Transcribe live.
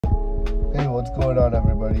what's going on,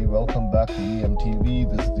 everybody? Welcome back to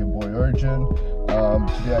EMTV. This is your boy Urgent.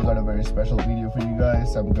 Today I got a very special video for you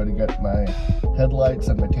guys. I'm going to get my headlights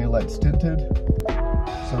and my taillights tinted.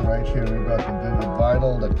 So right here we got the vivid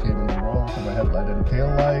vinyl that came in the roll for my headlight and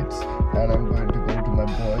taillights. And I'm going to go to my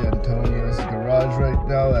boy Antonio's garage right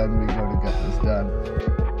now and we're going to get this done.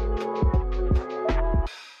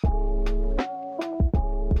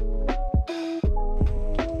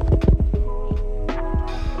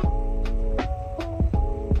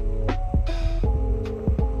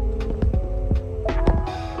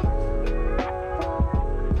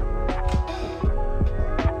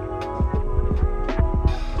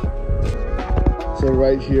 So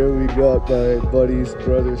right here we got my buddy's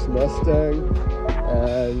brother's Mustang,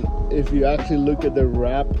 and if you actually look at the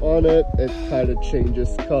wrap on it, it kind of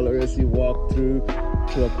changes color as you walk through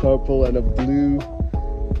to a purple and a blue.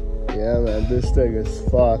 Yeah man, this thing is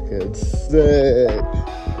fucking sick.